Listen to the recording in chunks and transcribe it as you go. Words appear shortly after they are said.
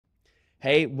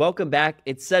Hey, welcome back.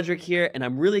 It's Cedric here, and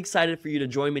I'm really excited for you to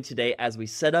join me today as we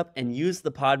set up and use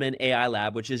the Podman AI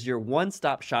Lab, which is your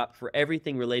one-stop shop for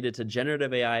everything related to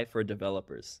generative AI for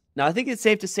developers. Now, I think it's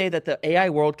safe to say that the AI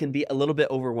world can be a little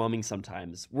bit overwhelming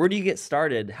sometimes. Where do you get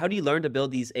started? How do you learn to build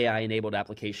these AI-enabled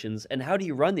applications? And how do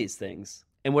you run these things?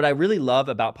 And what I really love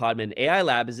about Podman AI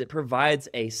Lab is it provides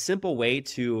a simple way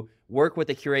to work with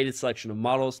a curated selection of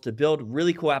models to build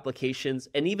really cool applications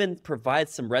and even provide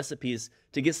some recipes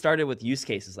to get started with use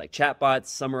cases like chatbots,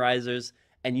 summarizers,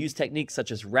 and use techniques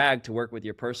such as RAG to work with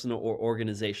your personal or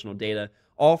organizational data,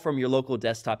 all from your local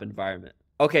desktop environment.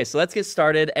 Okay, so let's get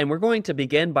started, and we're going to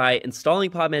begin by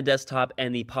installing Podman Desktop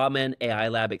and the Podman AI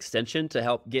Lab extension to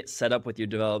help get set up with your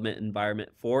development environment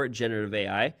for generative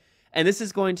AI. And this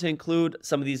is going to include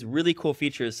some of these really cool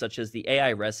features such as the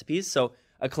AI recipes, so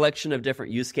a collection of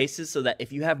different use cases so that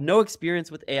if you have no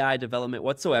experience with AI development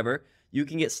whatsoever, you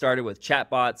can get started with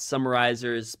chatbots,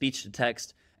 summarizers, speech to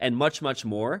text, and much, much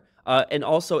more. And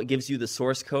also it gives you the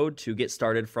source code to get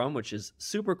started from, which is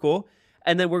super cool.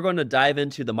 And then we're going to dive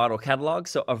into the model catalog.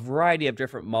 So a variety of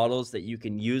different models that you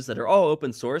can use that are all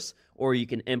open source, or you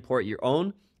can import your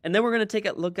own. And then we're going to take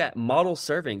a look at model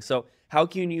serving. So how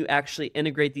can you actually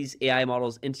integrate these AI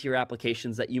models into your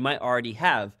applications that you might already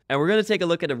have? And we're going to take a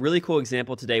look at a really cool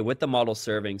example today with the model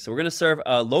serving. So we're going to serve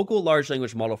a local large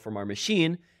language model from our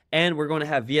machine, and we're going to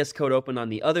have VS Code open on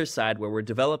the other side where we're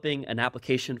developing an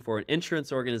application for an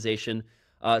insurance organization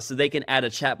so they can add a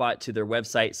chatbot to their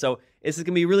website. So this is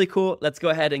going to be really cool. Let's go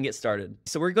ahead and get started.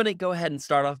 So we're going to go ahead and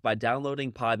start off by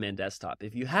downloading Podman Desktop.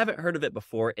 If you haven't heard of it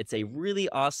before, it's a really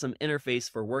awesome interface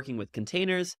for working with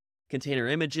containers, container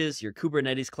images, your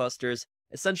Kubernetes clusters.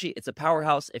 Essentially, it's a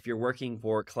powerhouse if you're working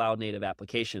for cloud native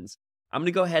applications. I'm going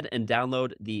to go ahead and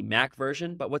download the Mac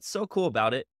version, but what's so cool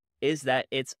about it is that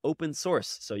it's open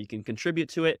source, so you can contribute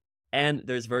to it, and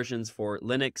there's versions for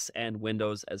Linux and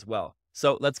Windows as well.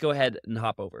 So let's go ahead and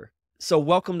hop over. So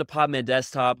welcome to Podman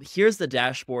Desktop. Here's the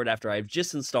dashboard after I've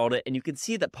just installed it, and you can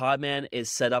see that Podman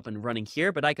is set up and running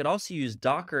here, but I could also use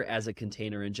Docker as a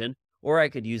container engine, or I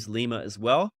could use Lima as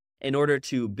well in order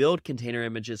to build container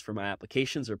images for my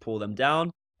applications or pull them down,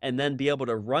 and then be able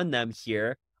to run them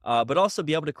here, but also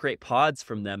be able to create pods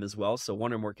from them as well, so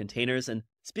one or more containers. And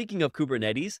speaking of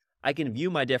Kubernetes, I can view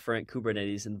my different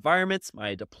Kubernetes environments,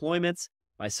 my deployments,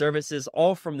 my services,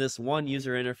 all from this one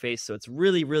user interface. So it's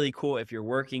really, really cool if you're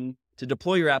working to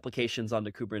deploy your applications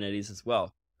onto Kubernetes as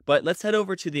well. But let's head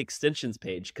over to the extensions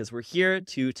page because we're here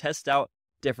to test out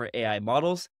different AI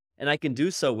models, and I can do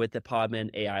so with the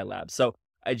Podman AI Lab. So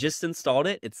I just installed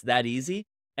it. It's that easy.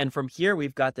 And from here,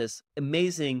 we've got this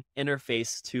amazing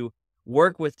interface to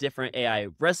work with different AI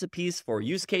recipes for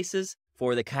use cases,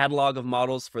 for the catalog of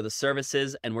models, for the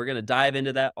services, and we're going to dive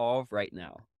into that all right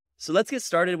now. So let's get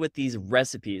started with these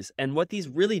recipes. And what these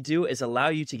really do is allow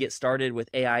you to get started with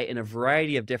AI in a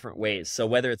variety of different ways. So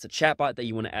whether it's a chatbot that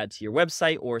you want to add to your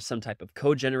website, or some type of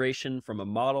code generation from a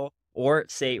model, or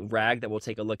say RAG that we'll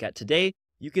take a look at today,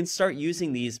 you can start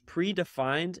using these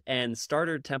predefined and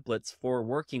starter templates for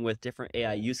working with different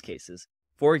AI use cases.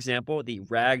 For example, the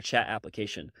RAG chat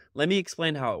application. Let me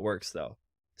explain how it works though.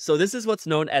 So this is what's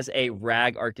known as a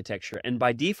RAG architecture. And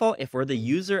by default, if we're the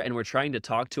user and we're trying to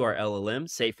talk to our LLM,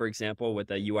 say for example,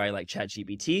 with a UI like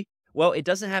ChatGPT, well, it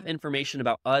doesn't have information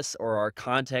about us or our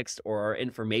context or our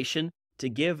information to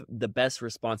give the best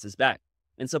responses back.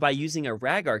 And so by using a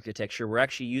RAG architecture, we're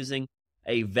actually using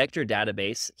a vector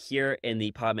database. Here in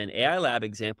the Podman AI Lab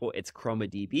example, it's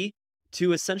ChromaDB,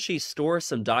 to essentially store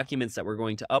some documents that we're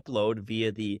going to upload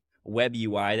via the web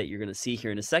UI that you're going to see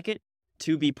here in a second,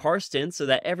 to be parsed in so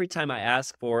that every time I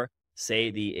ask for,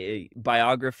 say, the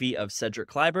biography of Cedric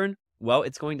Clyburn, well,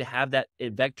 it's going to have that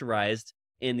vectorized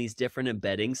in these different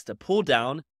embeddings to pull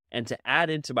down and to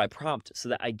add into my prompt so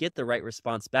that I get the right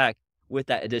response back with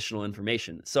that additional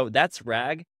information. So that's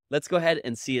RAG. Let's go ahead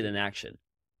and see it in action.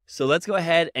 So let's go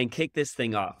ahead and kick this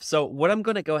thing off. So what I'm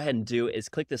going to go ahead and do is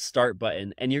click the start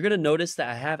button, and you're going to notice that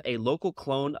I have a local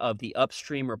clone of the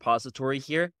upstream repository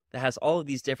here that has all of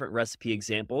these different recipe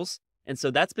examples. And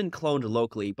so that's been cloned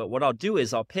locally, but what I'll do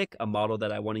is I'll pick a model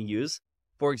that I want to use.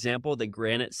 For example, the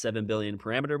Granite 7 billion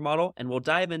parameter model, and we'll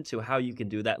dive into how you can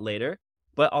do that later.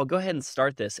 But I'll go ahead and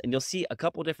start this, and you'll see a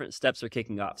couple different steps are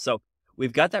kicking off. So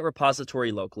we've got that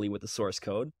repository locally with the source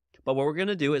code, but what we're going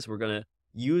to do is we're going to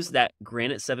use that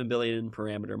Granite 7 billion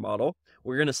parameter model.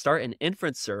 We're going to start an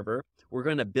inference server. We're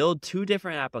going to build two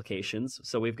different applications.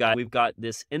 So we've got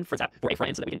this inference app for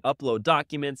inference so that we can upload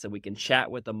documents and we can chat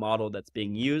with the model that's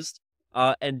being used.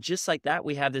 And just like that,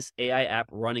 we have this AI app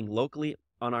running locally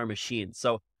on our machine.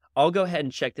 So I'll go ahead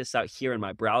and check this out here in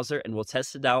my browser, and we'll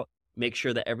test it out, make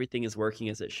sure that everything is working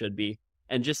as it should be.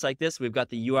 And just like this, we've got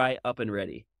the UI up and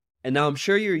ready. And now I'm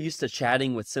sure you're used to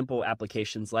chatting with simple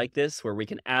applications like this, where we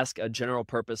can ask a general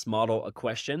purpose model a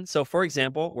question. So for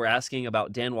example, we're asking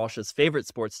about Dan Walsh's favorite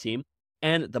sports team,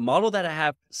 and the model that I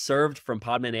have served from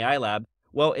Podman AI Lab,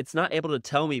 well, it's not able to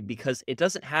tell me because it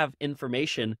doesn't have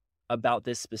information about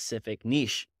this specific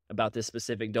niche, about this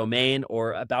specific domain,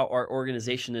 or about our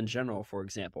organization in general, for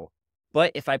example.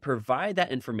 But if I provide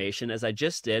that information, as I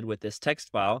just did with this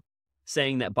text file,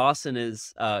 saying that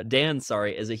Dan,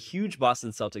 is a huge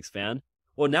Boston Celtics fan,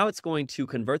 well, now it's going to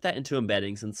convert that into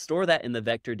embeddings and store that in the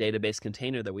vector database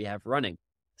container that we have running.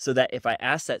 So that if I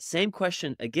ask that same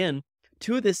question again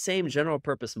to this same general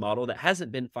purpose model that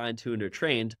hasn't been fine-tuned or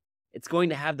trained, it's going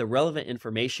to have the relevant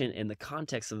information in the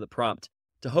context of the prompt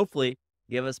to hopefully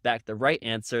give us back the right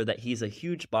answer that he's a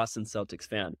huge Boston Celtics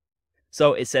fan.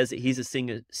 So it says that he's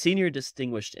a senior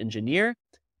distinguished engineer,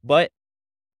 but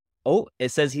it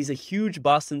says he's a huge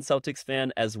Boston Celtics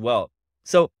fan as well.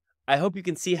 So I hope you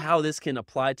can see how this can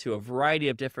apply to a variety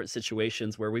of different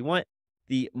situations where we want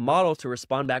the model to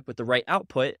respond back with the right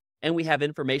output, and we have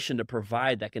information to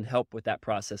provide that can help with that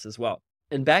process as well.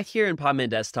 And back here in Podman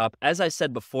Desktop, as I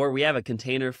said before, we have a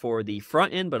container for the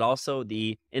front end, but also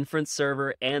the inference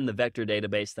server and the vector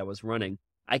database that was running.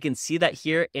 I can see that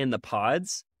here in the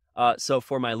pods. So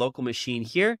for my local machine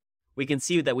here, we can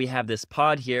see that we have this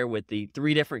pod here with the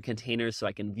 3 different containers, so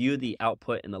I can view the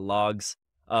output and the logs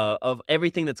of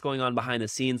everything that's going on behind the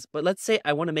scenes. But let's say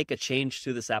I want to make a change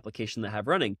to this application that I have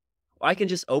running. Well, I can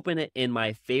just open it in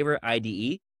my favorite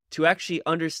IDE to actually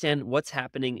understand what's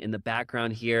happening in the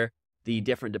background here, the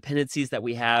different dependencies that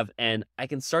we have, and I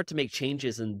can start to make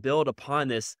changes and build upon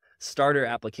this starter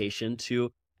application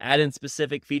to add in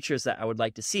specific features that I would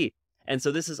like to see. And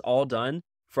so this is all done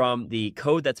from the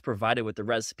code that's provided with the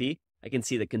recipe. I can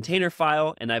see the container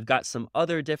file, and I've got some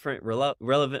other different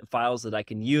relevant files that I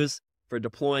can use for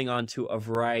deploying onto a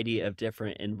variety of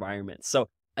different environments. So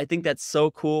I think that's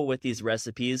so cool with these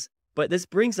recipes. But this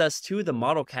brings us to the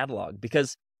model catalog,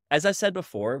 because as I said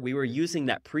before, we were using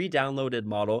that pre-downloaded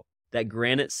model, that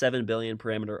Granite 7 billion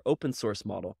parameter open source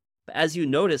model. But as you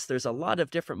notice, there's a lot of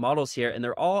different models here, and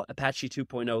they're all Apache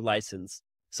 2.0 licensed.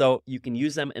 So you can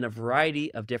use them in a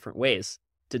variety of different ways.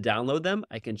 To download them,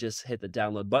 I can just hit the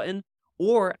download button,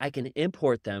 or I can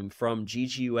import them from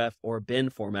gguf or bin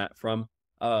format from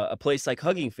a place like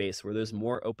Hugging Face, where there's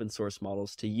more open source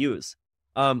models to use.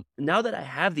 Now that I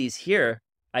have these here,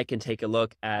 I can take a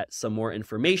look at some more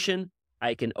information.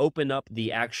 I can open up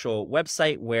the actual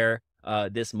website where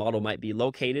this model might be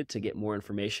located to get more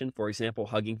information, for example,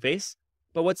 Hugging Face.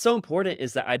 But what's so important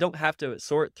is that I don't have to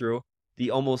sort through the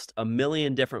almost 1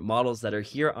 million different models that are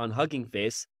here on Hugging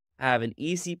Face. I have an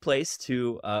easy place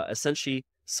to essentially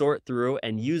sort through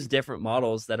and use different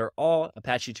models that are all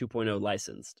Apache 2.0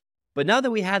 licensed. But now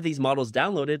that we have these models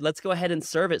downloaded, let's go ahead and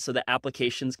serve it so that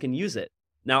applications can use it.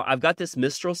 Now, I've got this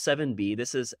Mistral 7B.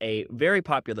 This is a very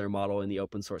popular model in the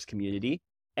open source community,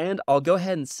 and I'll go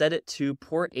ahead and set it to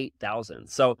port 8000.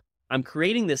 So I'm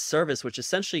creating this service, which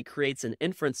essentially creates an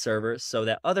inference server so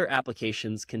that other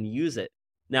applications can use it.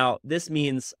 Now, this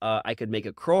means I could make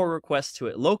a curl request to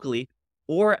it locally,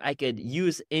 or I could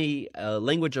use any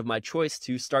language of my choice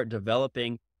to start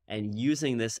developing and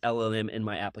using this LLM in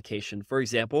my application. For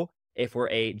example, if we're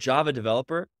a Java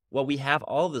developer, well, we have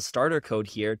all of the starter code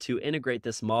here to integrate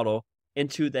this model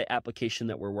into the application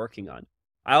that we're working on.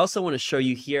 I also want to show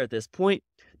you here at this point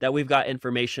that we've got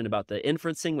information about the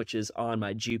inferencing, which is on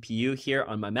my GPU here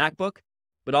on my MacBook,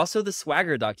 but also the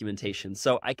Swagger documentation.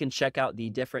 So I can check out the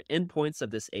different endpoints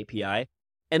of this API.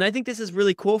 And I think this is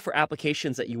really cool for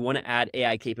applications that you want to add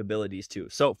AI capabilities to.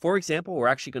 So for example, we're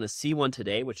actually going to see one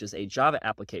today, which is a Java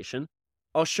application.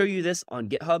 I'll show you this on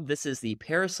GitHub. This is the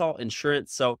Parasol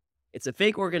Insurance. So it's a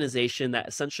fake organization that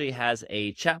essentially has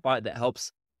a chatbot that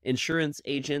helps insurance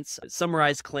agents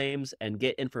summarize claims and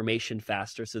get information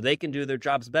faster so they can do their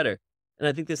jobs better. And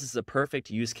I think this is a perfect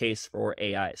use case for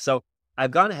AI. So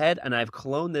I've gone ahead and I've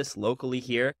cloned this locally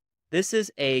here. This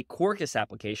is a Quarkus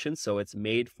application, so it's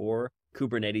made for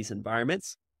Kubernetes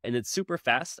environments, and it's super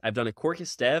fast. I've done a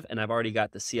Quarkus dev, and I've already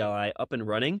got the CLI up and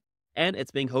running, and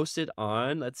it's being hosted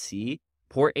on, let's see,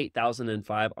 port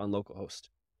 8005 on localhost.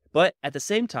 But at the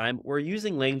same time, we're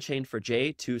using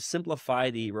LangChain4j to simplify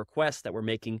the request that we're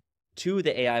making to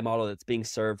the AI model that's being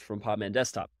served from Podman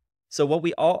Desktop. So what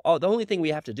the only thing we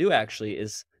have to do actually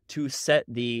is to set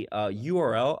the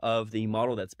URL of the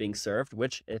model that's being served,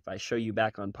 which if I show you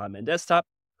back on Podman Desktop,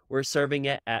 we're serving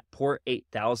it at port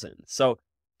 8000. So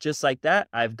just like that,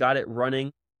 I've got it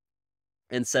running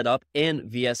and set up in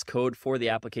VS Code for the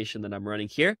application that I'm running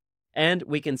here. And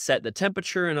we can set the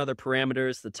temperature and other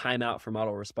parameters, the timeout for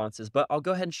model responses, but I'll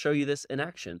go ahead and show you this in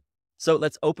action. So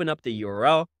let's open up the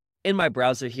URL. In my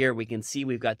browser here, we can see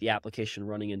we've got the application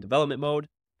running in development mode.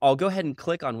 I'll go ahead and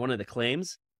click on one of the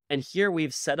claims. And here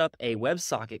we've set up a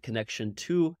WebSocket connection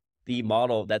to the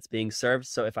model that's being served.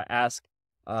 So if I ask,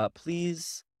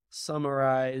 please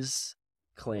summarize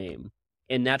claim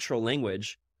in natural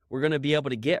language, we're going to be able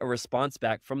to get a response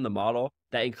back from the model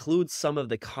that includes some of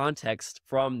the context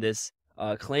from this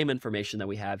claim information that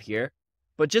we have here.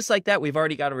 But just like that, we've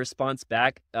already got a response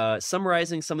back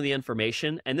summarizing some of the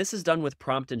information. And this is done with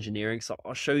prompt engineering. So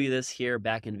I'll show you this here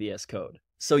back in VS Code.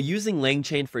 So using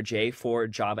LangChain4j for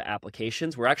Java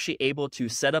applications, we're actually able to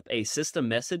set up a system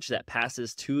message that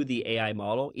passes to the AI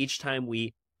model each time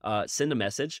we send a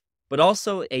message, but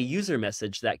also a user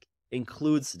message that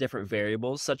includes different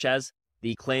variables such as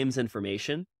the claims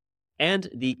information and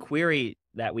the query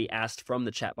that we asked from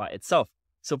the chatbot itself.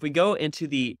 So if we go into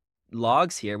the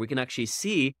logs here, we can actually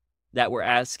see that we're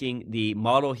asking the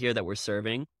model here that we're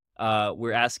serving,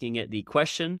 we're asking it the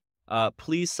question,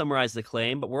 please summarize the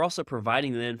claim, but we're also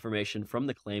providing the information from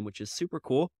the claim, which is super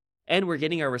cool. And we're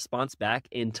getting our response back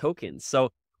in tokens. So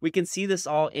we can see this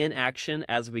all in action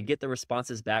as we get the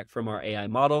responses back from our AI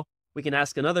model. We can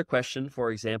ask another question,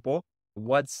 for example,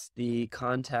 what's the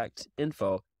contact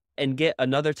info? And get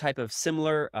another type of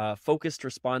similar focused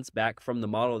response back from the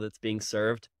model that's being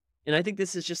served. And I think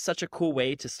this is just such a cool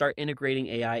way to start integrating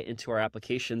AI into our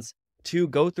applications to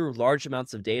go through large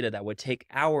amounts of data that would take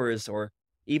hours or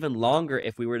even longer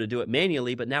if we were to do it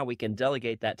manually, but now we can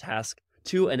delegate that task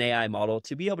to an AI model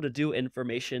to be able to do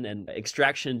information and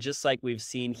extraction just like we've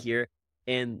seen here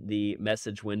in the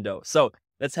message window. So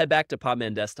let's head back to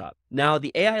Podman Desktop. Now,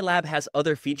 the AI Lab has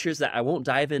other features that I won't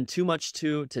dive in too much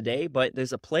to today, but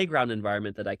there's a playground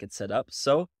environment that I could set up.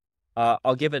 So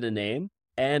I'll give it a name,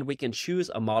 and we can choose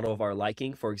a model of our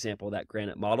liking, for example, that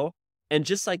Granite model. And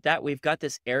just like that, we've got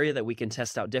this area that we can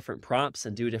test out different prompts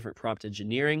and do different prompt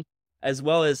engineering, as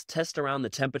well as test around the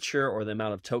temperature or the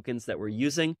amount of tokens that we're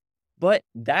using. But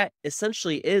that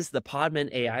essentially is the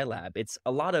Podman AI Lab. It's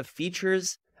a lot of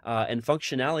features and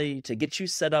functionality to get you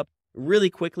set up really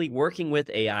quickly working with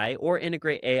AI or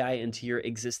integrate AI into your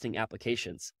existing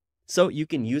applications. So you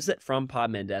can use it from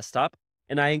Podman Desktop,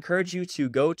 and I encourage you to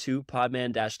go to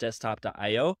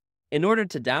podman-desktop.io in order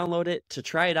to download it, to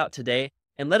try it out today,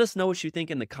 and let us know what you think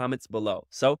in the comments below.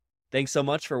 So thanks so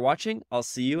much for watching. I'll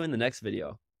see you in the next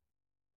video.